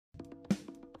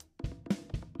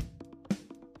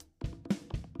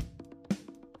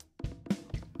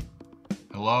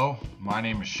Hello, my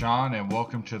name is Sean, and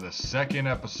welcome to the second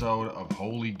episode of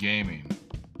Holy Gaming.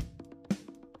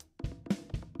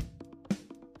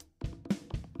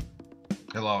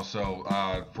 Hello, so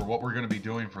for what we're going to be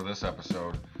doing for this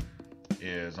episode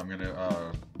is I'm going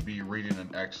to be reading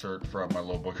an excerpt from my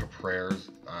little book of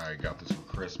prayers. I got this for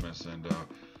Christmas, and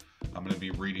I'm going to be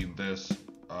reading this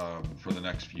for the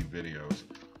next few videos.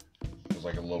 It's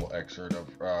like a little excerpt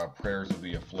of prayers of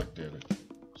the afflicted.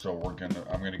 So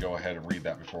I'm going to go ahead and read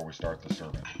that before we start the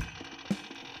sermon.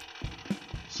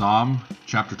 Psalm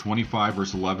chapter 25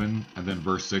 verse 11 and then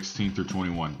verse 16 through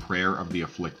 21. Prayer of the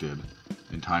afflicted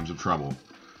in times of trouble.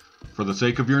 For the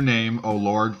sake of your name, O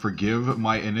Lord, forgive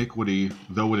my iniquity,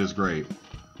 though it is great.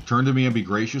 Turn to me and be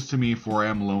gracious to me, for I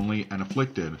am lonely and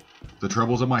afflicted. The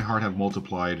troubles of my heart have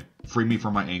multiplied. Free me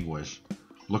from my anguish.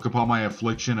 Look upon my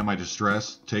affliction and my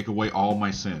distress. Take away all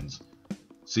my sins.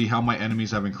 See how my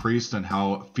enemies have increased and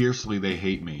how fiercely they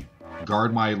hate me.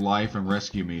 Guard my life and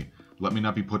rescue me. Let me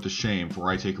not be put to shame, for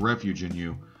I take refuge in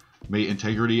you. May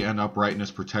integrity and uprightness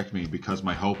protect me, because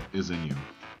my hope is in you.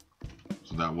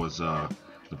 So that was the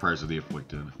prayers of the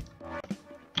afflicted.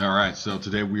 Alright, so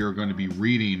today we are going to be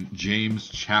reading James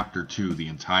chapter 2, the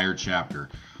entire chapter.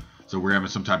 So we're having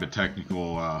some type of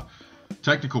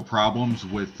technical problems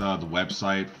with the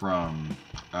website from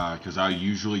because I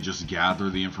usually just gather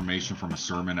the information from a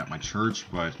sermon at my church,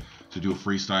 but to do a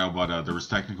freestyle, but there was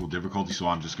technical difficulty, so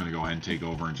I'm just going to go ahead and take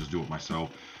over and just do it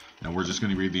myself. And we're just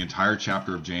going to read the entire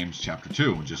chapter of James chapter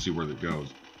 2 and just see where that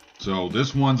goes. So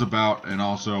this one's about, and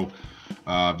also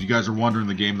if you guys are wondering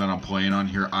the game that I'm playing on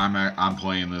here, I'm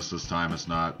playing this time. It's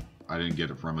not, I didn't get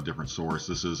it from a different source.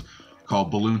 This is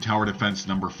called Bloon Tower Defense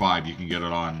number 5. You can get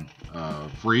it on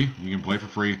free. You can play for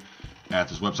free at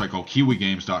this website called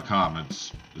kiwigames.com.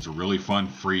 It's a really fun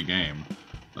free game.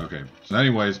 Okay, so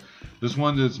anyways, this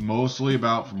one is mostly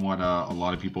about, from what a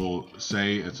lot of people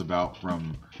say, it's about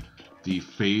from the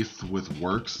faith with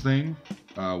works thing,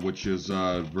 which is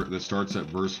that starts at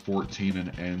verse 14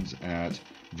 and ends at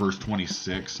verse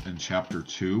 26 in chapter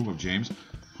 2 of James.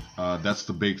 That's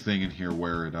the big thing in here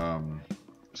where it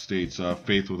states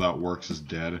faith without works is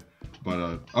dead.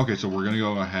 But okay, so we're gonna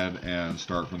go ahead and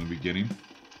start from the beginning.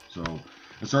 So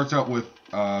it starts out with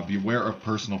beware of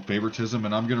personal favoritism,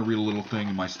 and I'm gonna read a little thing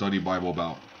in my study Bible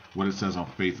about what it says on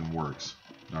faith and works.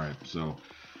 Alright, so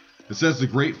it says, the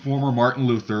great former Martin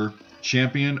Luther,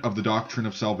 champion of the doctrine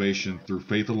of salvation through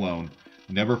faith alone,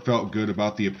 never felt good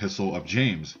about the epistle of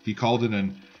James. He called it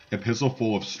an epistle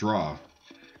full of straw.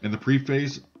 In the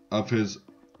preface of his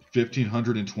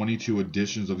 1522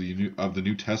 editions of the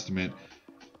New Testament,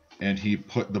 and he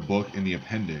put the book in the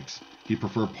appendix. He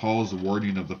preferred Paul's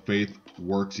wording of the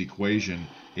faith-works equation,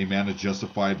 a man is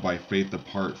justified by faith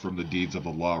apart from the deeds of the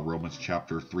law, Romans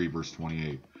chapter 3, verse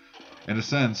 28. In a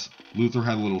sense, Luther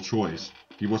had little choice.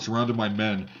 He was surrounded by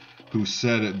men who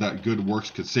said that good works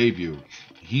could save you.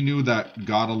 He knew that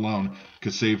God alone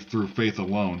could save through faith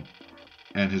alone,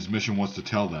 and his mission was to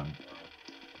tell them.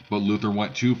 But Luther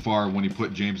went too far when he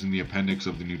put James in the appendix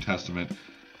of the New Testament.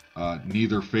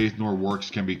 Neither faith nor works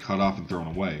can be cut off and thrown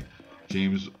away.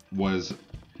 James was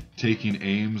taking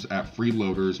aims at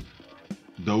freeloaders,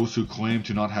 those who claim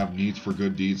to not have needs for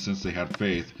good deeds since they had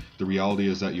faith. The reality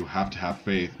is that you have to have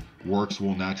faith. Works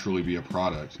will naturally be a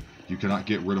product. You cannot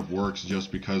get rid of works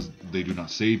just because they do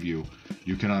not save you.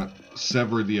 You cannot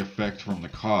sever the effect from the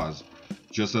cause.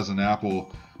 Just as an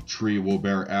apple tree will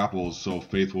bear apples, so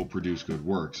faith will produce good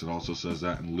works. It also says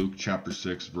that in Luke chapter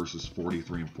 6 verses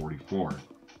 43 and 44.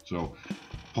 So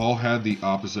Paul had the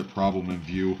opposite problem in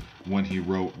view when he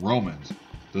wrote Romans.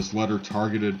 This letter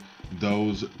targeted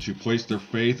those to place their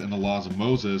faith in the laws of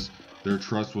Moses. Their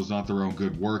trust was not their own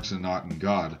good works and not in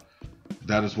God.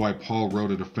 That is why Paul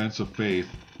wrote a defense of faith.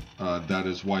 That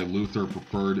is why Luther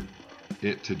preferred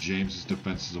it to James's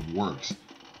defenses of works.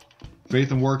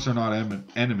 Faith and works are not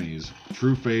enemies.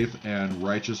 True faith and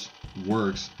righteous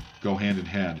works go hand in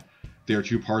hand. They are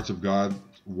two parts of God's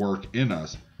work in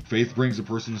us. Faith brings a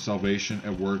person to salvation,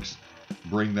 and works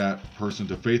bring that person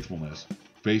to faithfulness.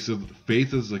 Faith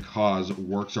is the cause,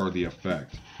 works are the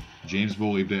effect. James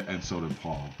believed it, and so did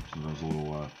Paul. So that was a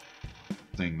little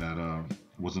thing that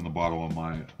was in the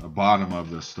bottom of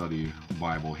the study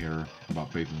Bible here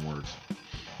about faith and works.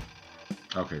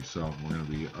 Okay, so we're going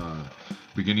to be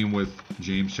beginning with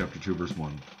James chapter 2, verse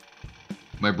 1.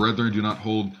 My brethren, do not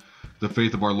hold the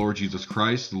faith of our Lord Jesus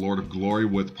Christ, the Lord of glory,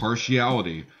 with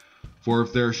partiality. For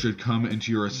if there should come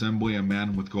into your assembly a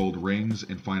man with gold rings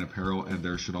and fine apparel, and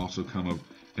there should also come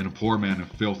a poor man in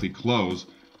filthy clothes,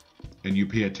 and you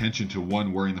pay attention to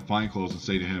one wearing the fine clothes and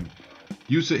say to him,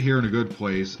 you sit here in a good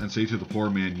place, and say to the poor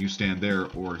man, you stand there,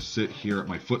 or sit here at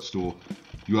my footstool,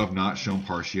 You have not shown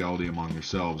partiality among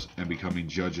yourselves and becoming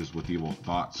judges with evil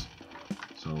thoughts.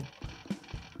 So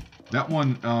that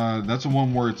one, that's a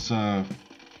one where it's something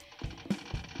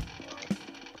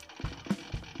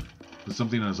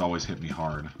that has always hit me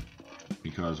hard,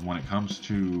 because when it comes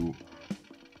to,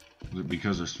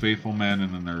 because there's faithful men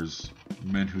and then there's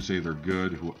men who say they're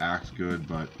good, who act good,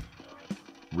 but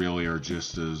really are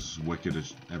just as wicked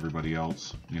as everybody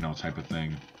else, you know, type of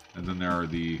thing. And then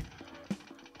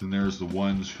there's the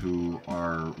ones who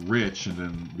are rich, and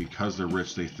then because they're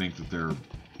rich, they think that they're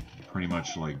pretty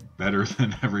much like better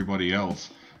than everybody else.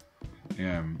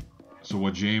 And so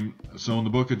in the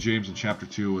book of James in chapter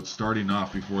 2, it's starting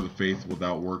off before the faith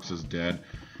without works is dead.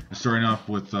 It's starting off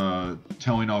with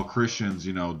telling all Christians,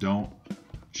 you know, don't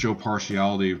show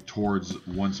partiality towards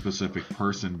one specific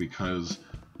person because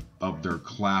of their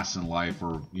class in life,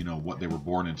 or, you know, what they were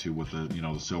born into, with the, you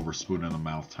know, the silver spoon in the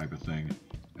mouth type of thing.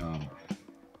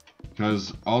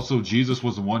 Because also Jesus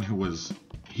was the one he was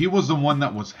the one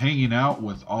that was hanging out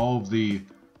with all of the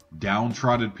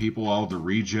downtrodden people, all the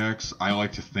rejects. I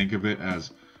like to think of it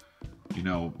as, you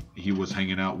know, he was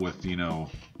hanging out with, you know,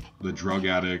 the drug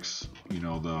addicts, you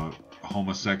know, the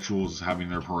homosexuals having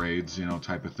their parades, you know,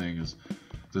 type of thing. Is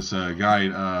this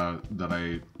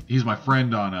guy he's my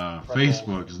friend on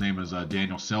Facebook. His name is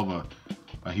Daniel Silva.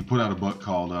 He put out a book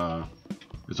called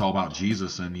It's All About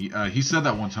Jesus, and he said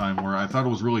that one time where I thought it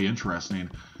was really interesting,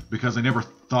 because I never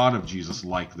thought of Jesus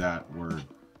like that, where,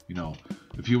 you know,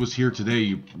 if he was here today,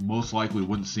 you most likely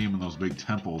wouldn't see him in those big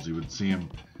temples. You would see him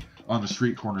on the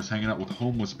street corners hanging out with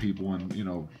homeless people and, you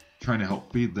know, trying to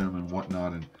help feed them and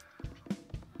whatnot, and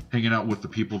hanging out with the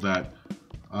people that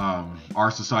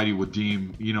our society would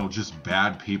deem, you know, just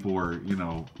bad people, or, you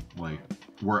know, like,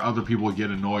 where other people would get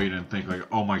annoyed and think like,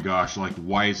 oh my gosh, like,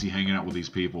 why is he hanging out with these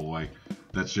people? Like,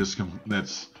 that's,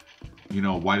 you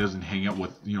know, why doesn't he hang out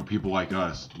with, you know, people like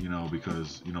us, you know,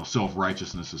 because, you know,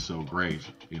 self-righteousness is so great,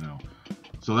 you know.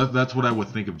 So that's what I would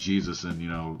think of Jesus, and, you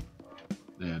know,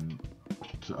 and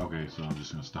so, okay, so I'm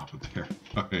just going to stop it there.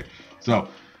 Okay, so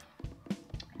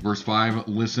verse 5,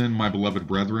 listen, my beloved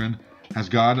brethren, has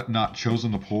God not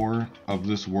chosen the poor of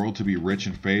this world to be rich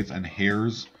in faith and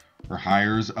heirs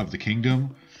of the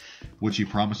kingdom, which he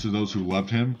promised to those who loved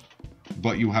him?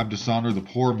 But you have dishonored the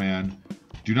poor man.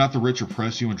 Do not the rich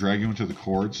oppress you and drag you into the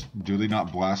courts? Do they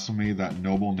not blaspheme that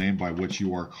noble name by which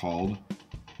you are called?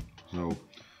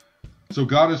 So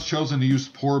God has chosen to use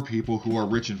poor people who are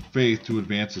rich in faith to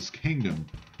advance his kingdom.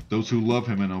 Those who love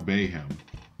him and obey him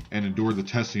and endure the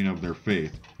testing of their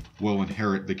faith will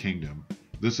inherit the kingdom.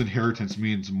 This inheritance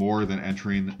means more than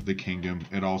entering the kingdom.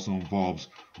 It also involves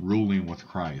ruling with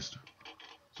Christ.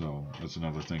 So that's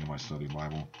another thing in my study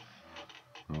Bible.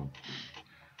 So,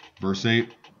 verse 8,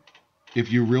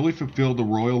 if you really fulfill the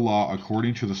royal law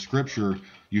according to the scripture,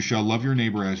 you shall love your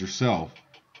neighbor as yourself.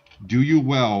 Do you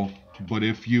well, but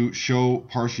if you show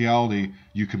partiality,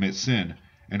 you commit sin,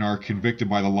 and are convicted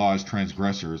by the law as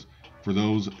transgressors. For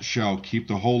those shall keep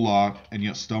the whole law, and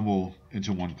yet stumble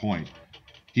into one point.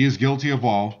 He is guilty of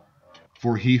all,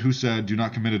 for he who said, do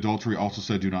not commit adultery, also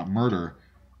said, do not murder.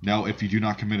 Now if you do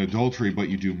not commit adultery, but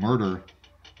you do murder,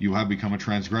 you have become a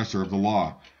transgressor of the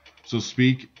law. So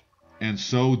speak, and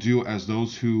so do as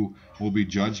those who will be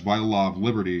judged by the law of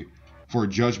liberty. For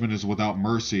judgment is without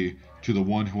mercy to the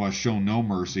one who has shown no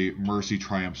mercy. Mercy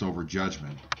triumphs over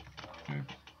judgment. Okay,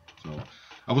 so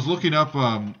I was looking up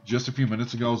just a few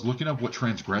minutes ago. I was looking up what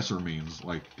transgressor means,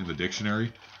 like in the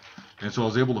dictionary, and so I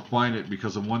was able to find it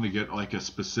because I wanted to get like a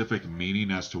specific meaning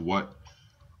as to what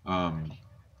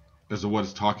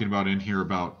it's talking about in here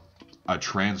about a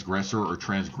transgressor or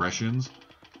transgressions.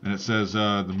 And it says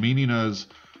the meaning is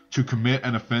to commit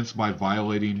an offense by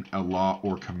violating a law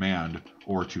or command,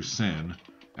 or to sin,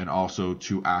 and also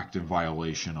to act in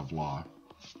violation of law.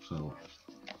 So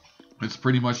it's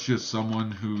pretty much just someone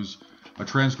who's a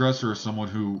transgressor, or someone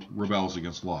who rebels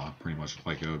against law, pretty much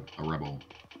like a rebel.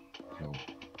 So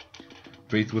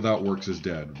faith without works is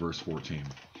dead, verse 14.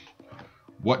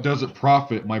 What does it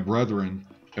profit, my brethren,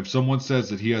 if someone says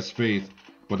that he has faith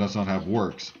but does not have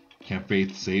works? Can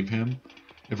faith save him?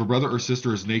 If a brother or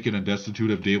sister is naked and destitute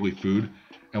of daily food,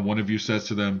 and one of you says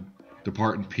to them,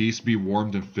 depart in peace, be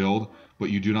warmed and filled, but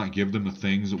you do not give them the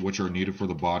things which are needed for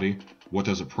the body, what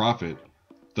does it profit?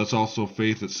 Thus also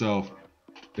faith itself,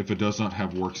 if it does not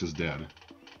have works, is dead.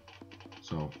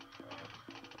 So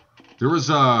there was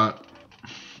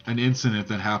an incident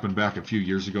that happened back a few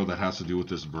years ago that has to do with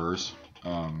this verse.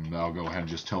 I'll go ahead and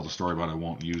just tell the story, but I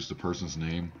won't use the person's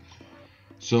name.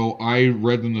 So I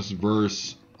read in this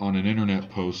verse on an internet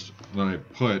post that I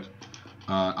put.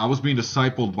 I was being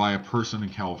discipled by a person in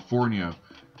California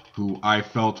who I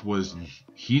felt was,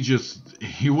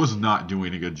 he was not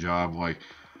doing a good job. Like,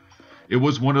 it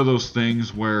was one of those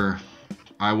things where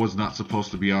I was not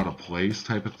supposed to be out of place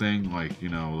type of thing. Like, the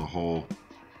whole,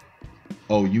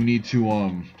 oh, you need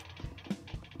to,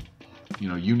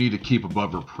 you need to keep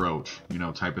above reproach,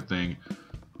 type of thing.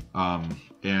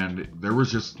 And there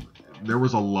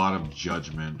was a lot of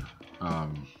judgment,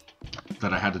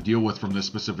 that I had to deal with from this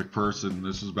specific person.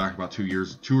 This was back about 2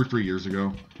 or 3 years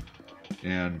ago.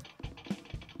 And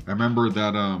I remember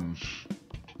that,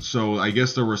 so I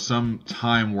guess there was some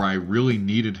time where I really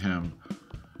needed him,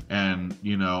 and,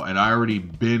 and I already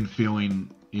been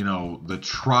feeling, the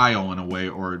trial in a way,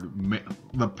 or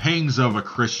the pangs of a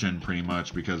Christian pretty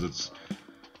much, because it's,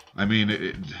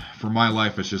 for my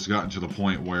life, it's just gotten to the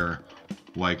point where,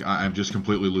 like, I'm just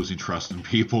completely losing trust in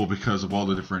people because of all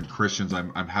the different Christians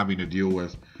I'm having to deal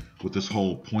with this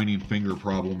whole pointing finger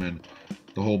problem and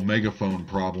the whole megaphone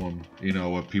problem,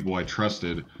 of people I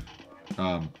trusted.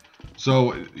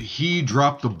 So he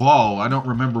dropped the ball. I don't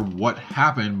remember what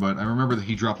happened, but I remember that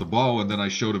he dropped the ball, and then I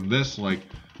showed him this, like,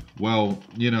 well,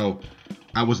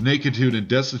 I was naked and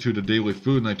destitute of daily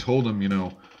food, and I told him,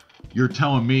 you're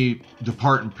telling me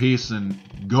depart in peace and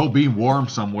go be warm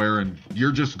somewhere, and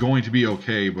you're just going to be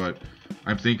okay. But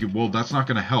I'm thinking, well, that's not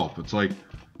going to help. It's like,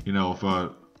 if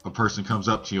a person comes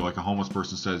up to you, like a homeless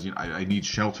person says, I need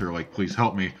shelter, like, please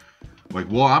help me. Like,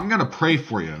 well, I'm going to pray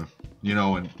for you,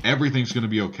 and everything's going to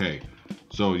be okay.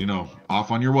 So, off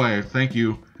on your way. Thank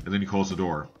you. And then you close the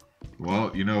door.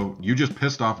 Well, you just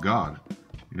pissed off God,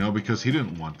 because he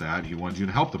didn't want that. He wanted you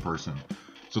to help the person.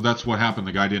 So that's what happened.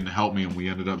 The guy didn't help me, and we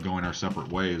ended up going our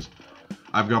separate ways.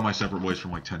 I've gone my separate ways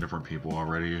from like 10 different people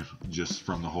already, just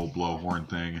from the whole blowhorn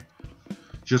thing.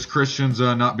 Just Christians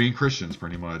not being Christians,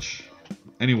 pretty much.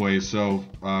 Anyway, so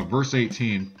verse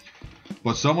 18.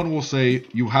 But someone will say,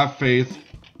 you have faith,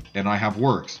 and I have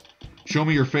works. Show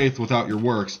me your faith without your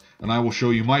works, and I will show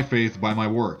you my faith by my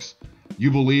works.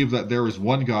 You believe that there is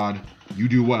one God, you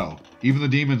do well. Even the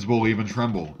demons believe and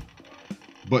tremble.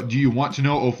 But do you want to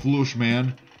know, O foolish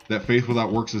man, that faith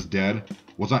without works is dead?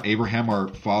 Was not Abraham our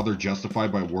father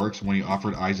justified by works when he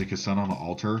offered Isaac his son on the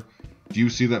altar? Do you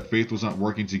see that faith was not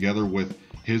working together with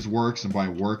his works, and by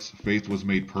works faith was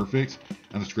made perfect?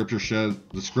 And the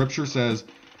scripture says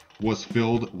was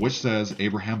filled, which says,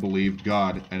 Abraham believed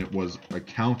God, and it was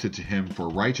accounted to him for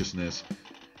righteousness,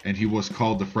 and he was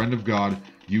called the friend of God.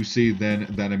 You see then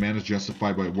that a man is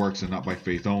justified by works and not by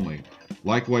faith only.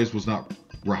 Likewise was not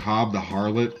Rahab the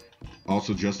harlot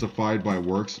also justified by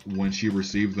works when she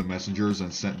received the messengers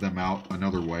and sent them out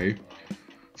another way?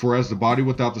 For as the body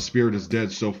without the spirit is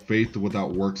dead, so faith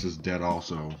without works is dead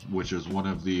also, which is one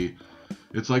of the,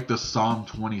 it's like the Psalm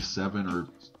 27, or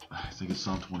I think it's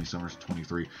Psalm 27 or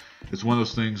 23. It's one of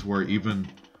those things where even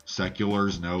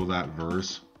seculars know that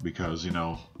verse because,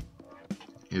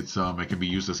 it's it can be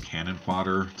used as cannon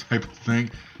fodder type of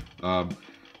thing.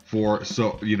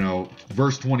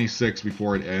 Verse 26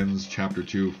 before it ends, chapter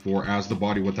 2, for as the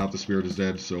body without the spirit is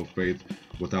dead, so faith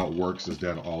without works is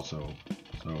dead also.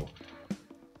 So,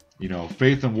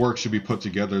 faith and works should be put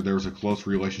together. There's a close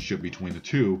relationship between the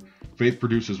two. Faith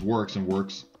produces works, and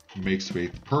works makes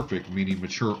faith perfect, meaning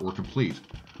mature or complete.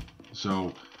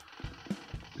 So,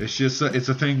 it's just, it's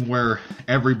a thing where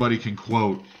everybody can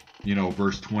quote,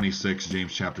 verse 26,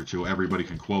 James chapter 2, everybody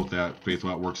can quote that, faith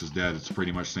without works is dead. It's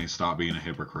pretty much saying stop being a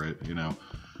hypocrite,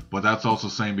 But that's also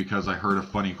saying, because I heard a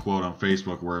funny quote on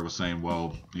Facebook where it was saying,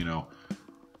 well,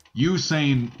 you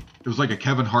saying, it was like a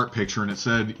Kevin Hart picture, and it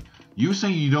said, you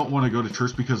saying you don't want to go to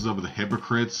church because of the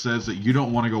hypocrites says that you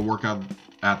don't want to go work out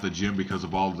at the gym because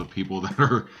of all the people that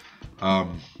are,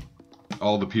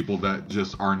 all the people that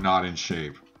just are not in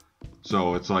shape.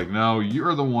 So it's like, no,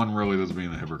 you're the one really that's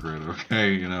being a hypocrite,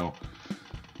 okay?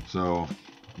 So,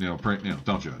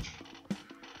 don't judge.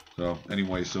 So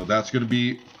anyway, so that's going to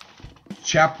be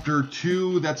chapter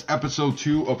 2. That's episode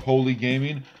 2 of Holy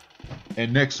Gaming.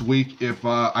 And next week, if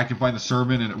I can find the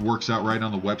sermon and it works out right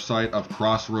on the website of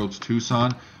Crossroads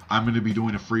Tucson, I'm going to be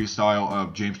doing a freestyle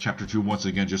of James chapter 2 once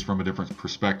again, just from a different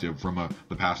perspective, from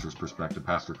the pastor's perspective,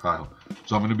 Pastor Kyle.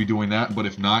 So I'm going to be doing that. But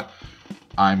if not,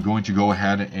 I'm going to go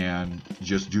ahead and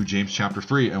just do James chapter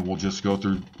 3, and we'll just go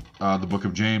through the book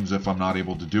of James if I'm not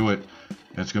able to do it.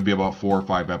 And it's going to be about 4 or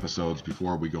 5 episodes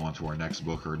before we go on to our next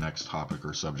book or next topic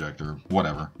or subject or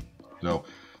whatever. So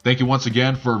thank you once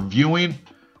again for viewing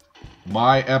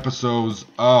my episodes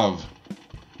of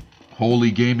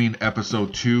Holy Gaming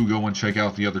episode 2. Go and check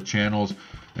out the other channels,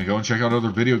 and go and check out other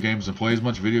video games and play as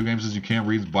much video games as you can.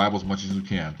 Read the Bible as much as you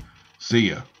can. See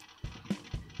ya.